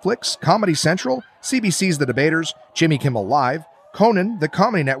Laughs, Netflix, Comedy Central, CBC's The Debaters, Jimmy Kimmel Live, Conan, The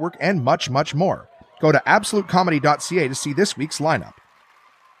Comedy Network, and much, much more. Go to absolutecomedy.ca to see this week's lineup.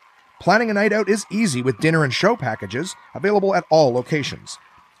 Planning a night out is easy with dinner and show packages, available at all locations.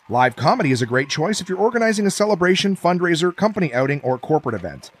 Live comedy is a great choice if you're organizing a celebration, fundraiser, company outing, or corporate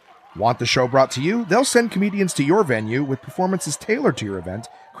event. Want the show brought to you? They'll send comedians to your venue with performances tailored to your event,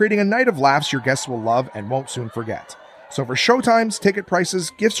 creating a night of laughs your guests will love and won't soon forget. So for showtimes, ticket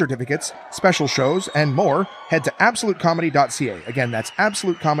prices, gift certificates, special shows, and more, head to absolutecomedy.ca. Again, that's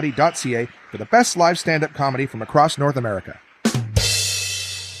absolutecomedy.ca for the best live stand-up comedy from across North America.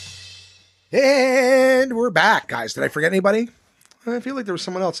 And we're back, guys. Did I forget anybody? I feel like there was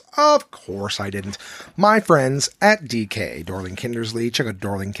someone else. Of course I didn't. My friends at DK, Dorling Kindersley. Check out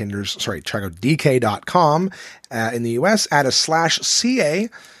check out DK.com in the US. Add a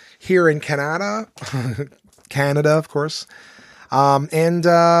 /CA here in Canada. Canada, of course. If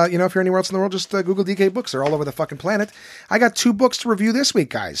you're anywhere else in the world, just Google DK Books. They're all over the fucking planet. I got 2 books to review this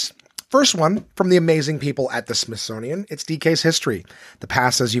week, guys. First one, from the amazing people at the Smithsonian. It's DK's History, the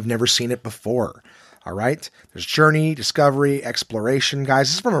past as you've never seen it before. All right. There's journey, discovery, exploration, guys.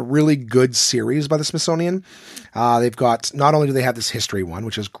 This is from a really good series by the Smithsonian. They've got, not only do they have this history one,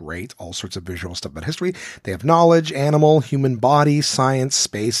 which is great, all sorts of visual stuff about history, they have knowledge, animal, human body, science,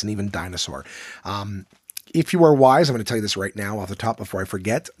 space, and even dinosaur. If you are wise, I'm going to tell you this right now off the top before I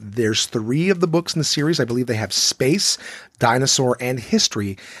forget. There's 3 of the books in the series. I believe they have space, dinosaur, and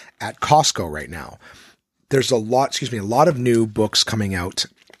history at Costco right now. There's a lot of new books coming out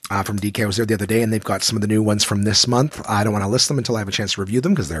from DK. I was there the other day, and they've got some of the new ones from this month. I don't want to list them until I have a chance to review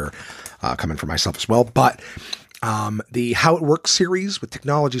them because they're coming from myself as well. But the How It Works series with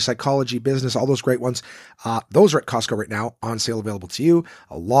technology, psychology, business, all those great ones, those are at Costco right now, on sale, available to you.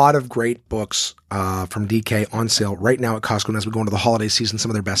 A lot of great books from DK on sale right now at Costco. And as we go into the holiday season,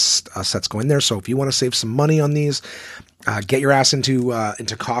 some of their best sets go in there. So if you want to save some money on these, get your ass into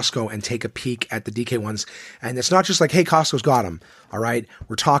Costco and take a peek at the DK ones. And it's not just like, hey, Costco's got them. All right.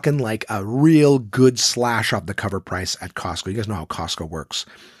 We're talking like a real good slash off the cover price at Costco. You guys know how Costco works.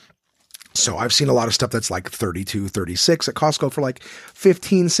 So I've seen a lot of stuff that's like 32, 36 at Costco for like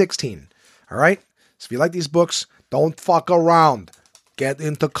 15, 16. All right. So if you like these books, don't fuck around. Get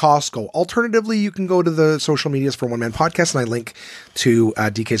into Costco. Alternatively, you can go to the social medias for One Man Podcast, and I link to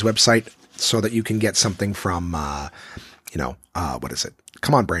DK's website so that you can get something from, what is it?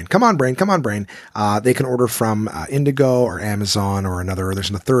 Come on, brain. They can order from Indigo or Amazon or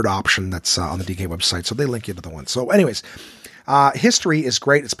there's a third option that's on the DK website. So they link you to the one. So anyways, history is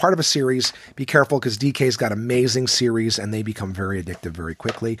great. It's part of a series. Be careful because DK's got amazing series and they become very addictive very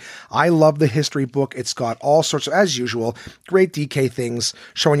quickly. I love the history book. It's got all sorts of, as usual, great DK things,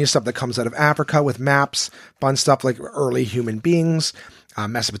 showing you stuff that comes out of Africa with maps, fun stuff like early human beings,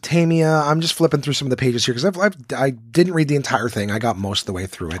 Mesopotamia. I'm just flipping through some of the pages here because I didn't read the entire thing. I got most of the way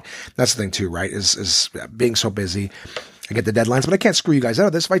through it. That's the thing too, right? Is being so busy. I get the deadlines, but I can't screw you guys out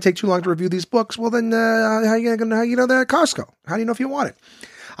of this. If I take too long to review these books, well then, how you know they're at Costco? How do you know if you want it?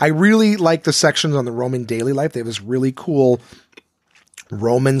 I really like the sections on the Roman daily life. They have this really cool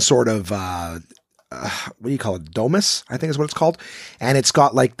Roman sort of, what do you call it? Domus, I think is what it's called. And it's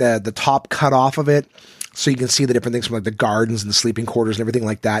got like the top cut off of it. So you can see the different things from like the gardens and the sleeping quarters and everything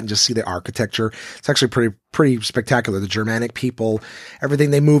like that, and just see the architecture. It's actually pretty spectacular. The Germanic people,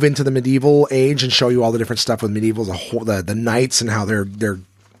 everything, they move into the medieval age and show you all the different stuff with medieval, the knights and how they're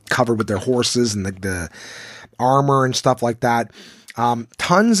covered with their horses and the armor and stuff like that.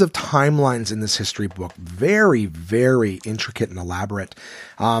 Tons of timelines in this history book. Very, very intricate and elaborate.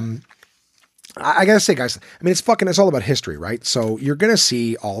 I gotta say, guys, I mean, it's all about history, right? So you're going to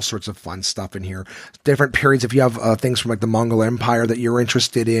see all sorts of fun stuff in here, different periods. If you have things from like the Mongol Empire that you're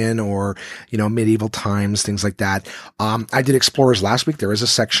interested in, or, medieval times, things like that. I did explorers last week. There is a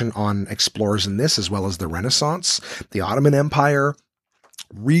section on explorers in this, as well as the Renaissance, the Ottoman Empire.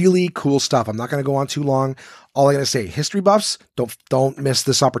 Really cool stuff. I'm not going to go on too long. All I'm going to say, history buffs, don't miss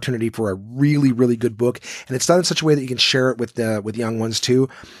this opportunity for a really, really good book. And it's done in such a way that you can share it with young ones too.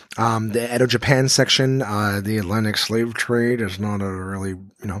 The Edo Japan section, the Atlantic slave trade is not a really,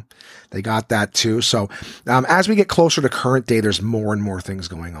 they got that too. So, as we get closer to current day, there's more and more things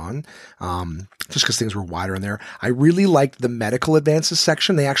going on. Just because things were wider in there. I really liked the medical advances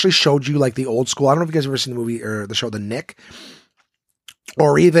section. They actually showed you like the old school. I don't know if you guys have ever seen the movie or the show, The Nick.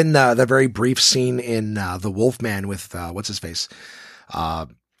 Or even the very brief scene in The Wolfman with, what's his face?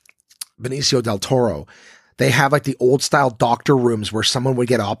 Benicio del Toro. They have like the old style doctor rooms where someone would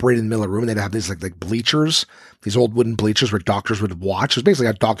get operated in the middle of the room, and they'd have these like bleachers, these old wooden bleachers where doctors would watch. It's basically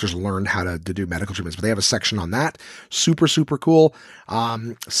how doctors learned how to do medical treatments, but they have a section on that. Super, super cool.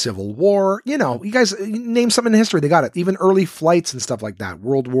 Civil War, you guys name something in history. They got it. Even early flights and stuff like that.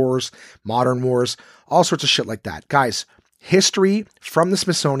 World wars, modern wars, all sorts of shit like that. Guys, history from the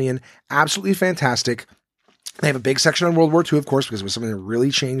Smithsonian, absolutely fantastic. They have a big section on World War II, of course, because it was something that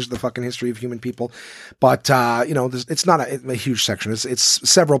really changed the fucking history of human people. But, it's not a huge section. It's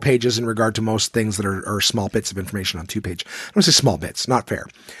several pages in regard to most things that are small bits of information on 2-page. I don't say small bits, not fair.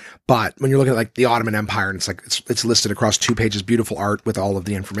 But when you're looking at like the Ottoman Empire, and it's listed across 2 pages, beautiful art with all of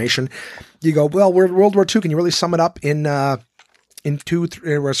the information, you go, well, World War II, can you really sum it up in 4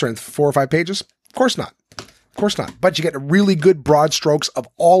 or 5 pages? Of course not. Of course not. But you get really good broad strokes of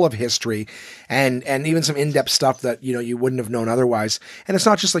all of history and even some in-depth stuff that, you wouldn't have known otherwise. And it's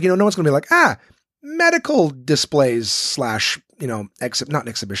not just like, no one's going to be like, medical displays / not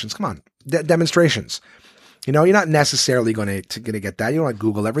exhibitions. Come on. Demonstrations. You're not necessarily going to get that. You don't want to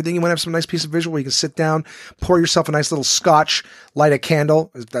Google everything. You want to have some nice piece of visual where you can sit down, pour yourself a nice little scotch, light a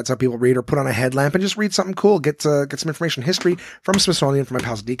candle. That's how people read, or put on a headlamp and just read something cool. Get some information. History from Smithsonian, from my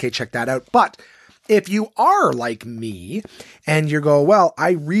pals at DK. Check that out. But if you are like me and you go, well,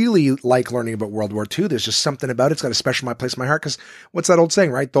 I really like learning about World War II. There's just something about it. It's got a special place in my heart, because what's that old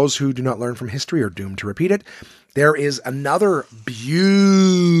saying, right? Those who do not learn from history are doomed to repeat it. There is another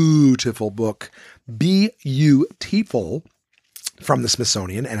beautiful book, beautiful, from the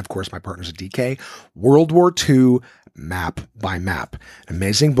Smithsonian, and of course my partners at DK, World War II Map by Map.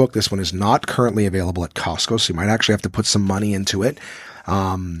 Amazing book. This one is not currently available at Costco, so you might actually have to put some money into it.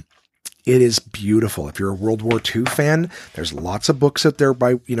 It is beautiful. If you're a World War II fan, there's lots of books out there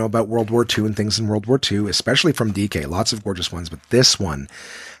about World War II and things in World War II, especially from DK. Lots of gorgeous ones, but this one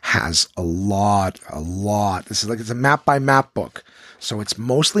has a lot. This is like, it's a map by map book. So it's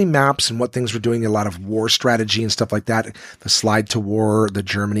mostly maps and what things were doing, a lot of war strategy and stuff like that. The slide to war, the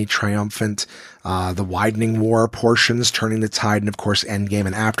Germany triumphant, the widening war portions, turning the tide, and of course, endgame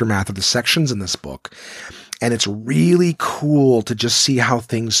and aftermath of the sections in this book. And it's really cool to just see how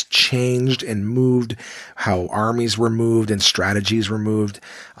things changed and moved, how armies were moved and strategies were moved.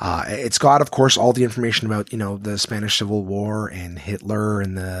 It's got, of course, all the information about, the Spanish Civil War and Hitler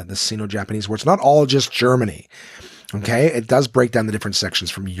and the Sino-Japanese War. It's not all just Germany. Okay. It does break down the different sections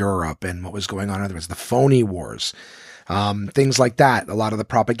from Europe and what was going on. Otherwise, the phony wars, things like that. A lot of the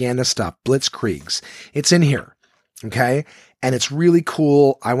propaganda stuff, blitzkriegs. It's in here. Okay. And it's really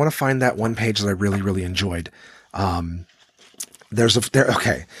cool. I want to find that one page that I really, really enjoyed. Okay.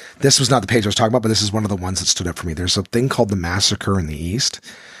 This was not the page I was talking about, but this is one of the ones that stood up for me. There's a thing called the Massacre in the East.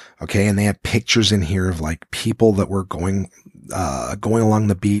 Okay. And they had pictures in here of like people that were going along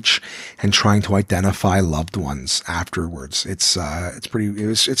the beach and trying to identify loved ones afterwards. It's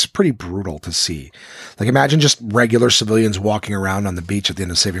pretty brutal to see. Like, imagine just regular civilians walking around on the beach at the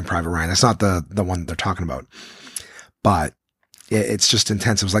end of Saving Private Ryan. That's not the one they're talking about, but it's just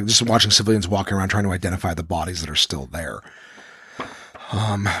intense. It was like just watching civilians walking around trying to identify the bodies that are still there.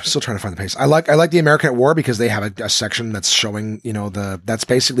 Still trying to find the page. I like the American at War because they have a section that's showing, that's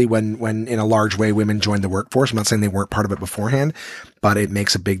basically when in a large way women joined the workforce. I'm not saying they weren't part of it beforehand, but it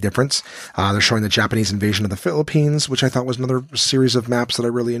makes a big difference. They're showing the Japanese invasion of the Philippines, which I thought was another series of maps that I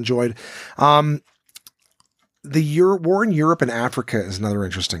really enjoyed. The war in Europe and Africa is another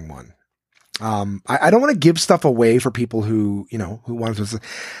interesting one. I don't want to give stuff away for people who want to,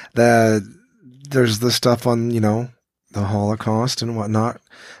 there's the stuff on, the Holocaust and whatnot.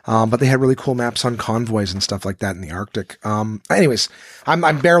 But they had really cool maps on convoys and stuff like that in the Arctic. Anyways,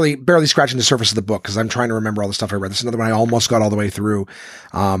 I'm barely scratching the surface of the book because I'm trying to remember all the stuff I read. This is another one I almost got all the way through.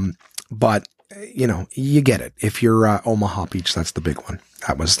 But you get it. If you're, Omaha Beach, that's the big one.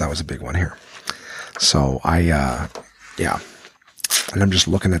 That was a big one here. So yeah. And I'm just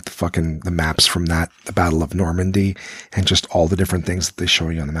looking at the maps from the Battle of Normandy and just all the different things that they show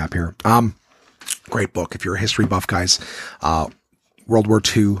you on the map here. Great book. If you're a history buff, guys, World War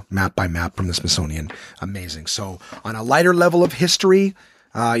II map by map from the Smithsonian. Amazing. So on a lighter level of history,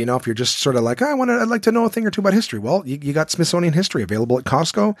 if you're just sort of like, I'd like to know a thing or two about history. Well, you got Smithsonian history available at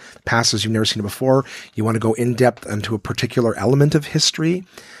Costco, passes you've never seen it before. You want to go in depth into a particular element of history.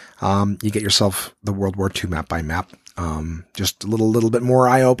 You get yourself the World War II map by map. Just a little bit more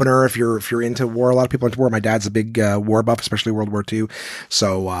eye opener if you're into war. A lot of people are into war. My dad's a big war buff, especially World War II.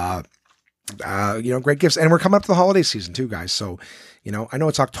 So, great gifts. And we're coming up to the holiday season too, guys. So, I know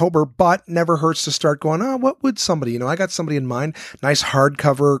it's October, but never hurts to start going, what would somebody, I got somebody in mind, nice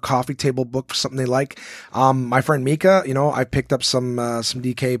hardcover coffee table book for something they like. My friend Mika, I picked up some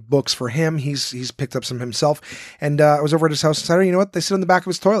DK books for him. He's picked up some himself. And, I was over at his house and said, you know what? They sit on the back of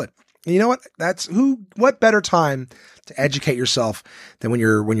his toilet. And you know what? What better time to educate yourself than when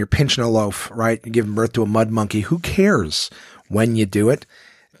you're pinching a loaf, right? You're giving birth to a mud monkey. Who cares when you do it?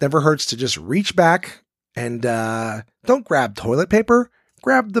 It never hurts to just reach back and, don't grab toilet paper,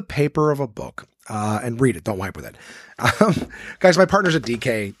 grab the paper of a book, and read it. Don't wipe with it. Guys, my partners at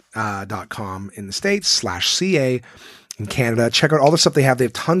DK.com in the States /CA in Canada. Check out all the stuff they have. They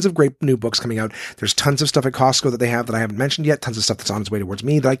have tons of great new books coming out. There's tons of stuff at Costco that they have that I haven't mentioned yet. Tons of stuff that's on its way towards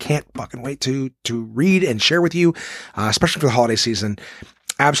me that I can't fucking wait to read and share with you, especially for the holiday season.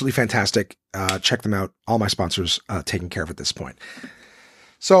 Absolutely fantastic. Check them out. All my sponsors taken care of at this point.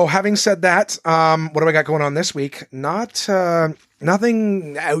 So having said that, what do I got going on this week?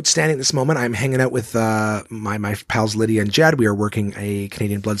 Nothing outstanding at this moment. I'm hanging out with my pals Lydia and Jed. We are working a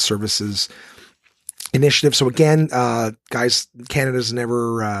Canadian Blood Services initiative. So again, guys, Canada's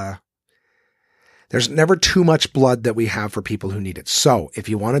there's never too much blood that we have for people who need it. So if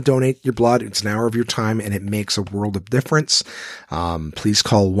you want to donate your blood, it's an hour of your time and it makes a world of difference. Please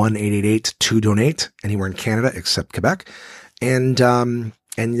call 1-888-2-DONATE anywhere in Canada except Quebec. And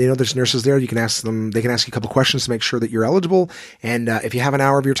there's nurses there. You can ask them, they can ask you a couple questions to make sure that you're eligible. And, if you have an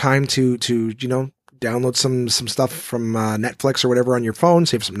hour of your time to download some stuff from, Netflix or whatever on your phone,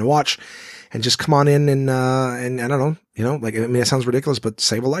 save something to watch and just come on in and I don't know, it sounds ridiculous, but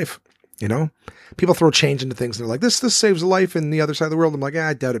save a life, people throw change into things and they're like, this saves a life in the other side of the world. I'm like,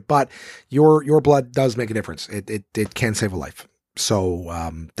 I doubt it, but your blood does make a difference. It can save a life. So,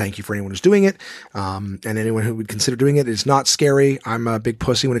 thank you for anyone who's doing it. And anyone who would consider doing it. It's not scary. I'm a big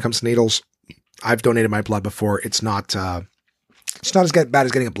pussy when it comes to needles. I've donated my blood before. It's not It's not as bad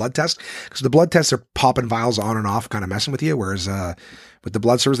as getting a blood test, because the blood tests are popping vials on and off, kind of messing with you. Whereas with the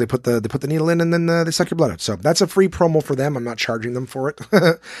blood service, they put the needle in and then they suck your blood out. So that's a free promo for them. I'm not charging them for it.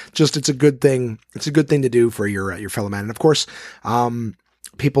 Just it's a good thing. It's a good thing to do for your fellow man. And of course,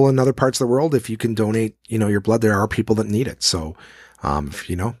 people in other parts of the world, if you can donate, your blood, there are people that need it. So,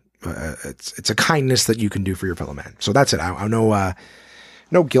 it's a kindness that you can do for your fellow man. So that's it. I know.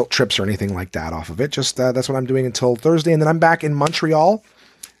 No guilt trips or anything like that off of it. Just that's what I'm doing until Thursday, and then I'm back in Montreal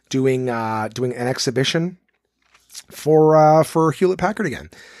doing an exhibition for Hewlett Packard again.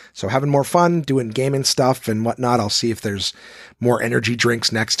 So having more fun, doing gaming stuff and whatnot. I'll see if there's more energy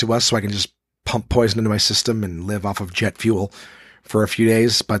drinks next to us, so I can just pump poison into my system and live off of jet fuel for a few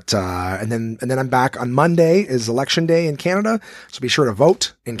days. But and then I'm back on Monday is election day in Canada, so be sure to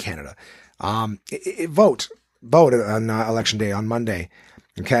vote in Canada. Vote on election day on Monday.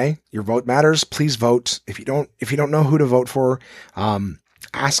 Okay, your vote matters. Please vote. If you don't know who to vote for,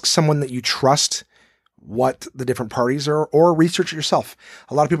 ask someone that you trust what the different parties are, or research it yourself.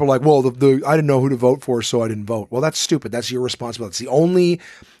 A lot of people are like, well, I didn't know who to vote for, so I didn't vote. Well, that's stupid. That's your responsibility. It's the only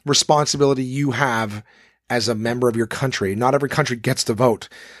responsibility you have as a member of your country. Not every country gets to vote.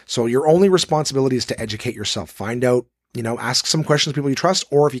 So your only responsibility is to educate yourself. Find out, ask some questions to people you trust,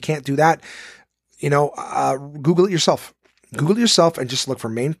 or if you can't do that, Google it yourself. Google it yourself and just look for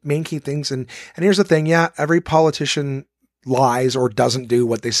main key things. And here's the thing. Yeah, every politician lies or doesn't do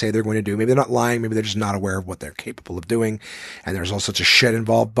what they say they're going to do. Maybe they're not lying. Maybe they're just not aware of what they're capable of doing. And there's all sorts of shit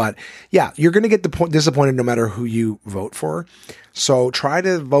involved. But yeah, you're going to get disappointed no matter who you vote for. So try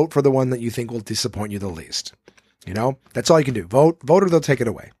to vote for the one that you think will disappoint you the least. That's all you can do. Vote or they'll take it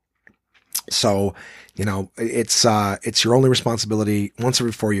away. So, it's your only responsibility once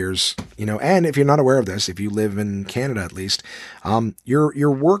every 4 years, and if you're not aware of this, if you live in Canada, at least,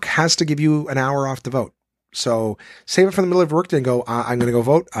 your work has to give you an hour off to vote. So save it for the middle of your work day and go, I'm going to go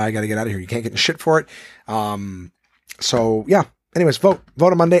vote. I got to get out of here. You can't get in shit for it. So yeah, anyways, vote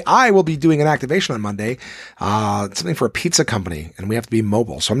on Monday. I will be doing an activation on Monday, something for a pizza company, and we have to be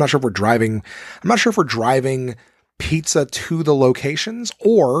mobile. So I'm not sure if we're driving pizza to the locations,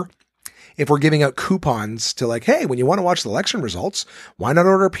 or if we're giving out coupons to hey, when you want to watch the election results, why not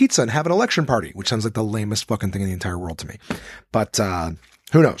order a pizza and have an election party? Which sounds like the lamest fucking thing in the entire world to me. But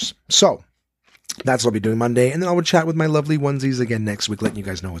who knows? So that's what I'll be doing Monday. And then I will chat with my lovely onesies again next week, letting you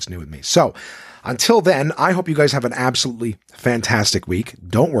guys know what's new with me. So until then, I hope you guys have an absolutely fantastic week.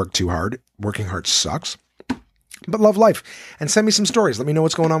 Don't work too hard. Working hard sucks. But love life. And send me some stories. Let me know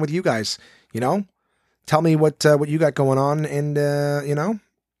what's going on with you guys. Tell me what you got going on, and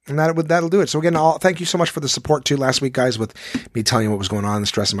and that'll do it. So again, thank you so much for the support too last week, guys, with me telling you what was going on, the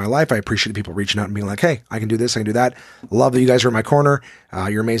stress in my life. I appreciate people reaching out and being like, hey, I can do this, I can do that. Love that you guys are in my corner.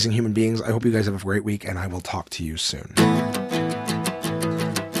 You're amazing human beings. I hope you guys have a great week, and I will talk to you soon.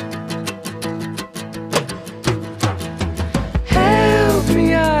 Help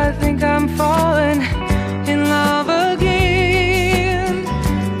me, I think I'm falling in love again.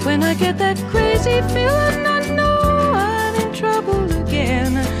 When I get that crazy feeling, I know I'm in trouble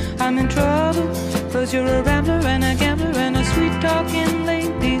again. I'm in trouble, 'cause you're a rambler and a gambler and a sweet-talking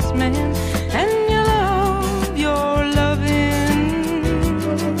ladies' man. And you love your loving,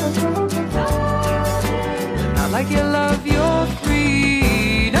 not like you love your freedom.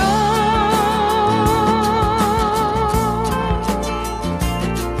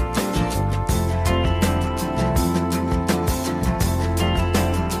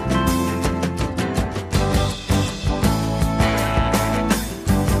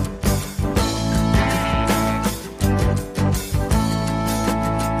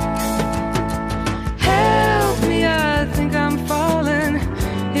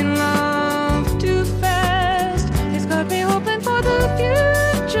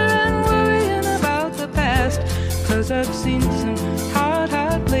 I've seen some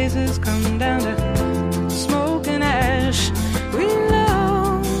hot places come down to smoke and ash. We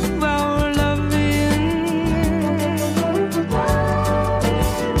love our loving,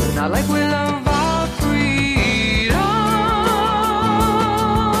 not like we love our freedom.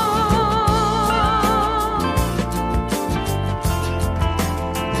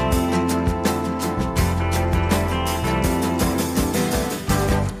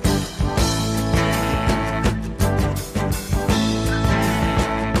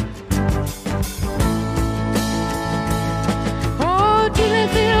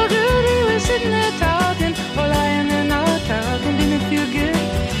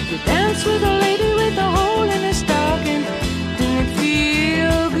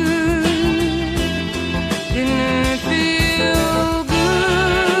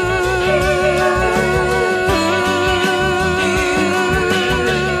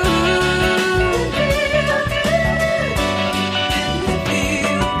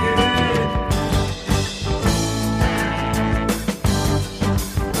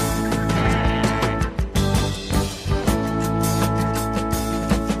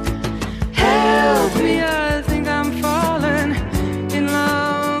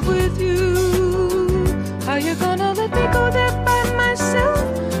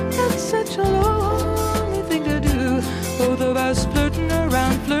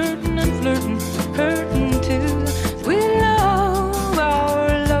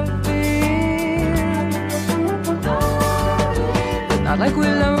 like we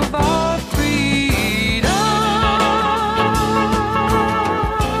love our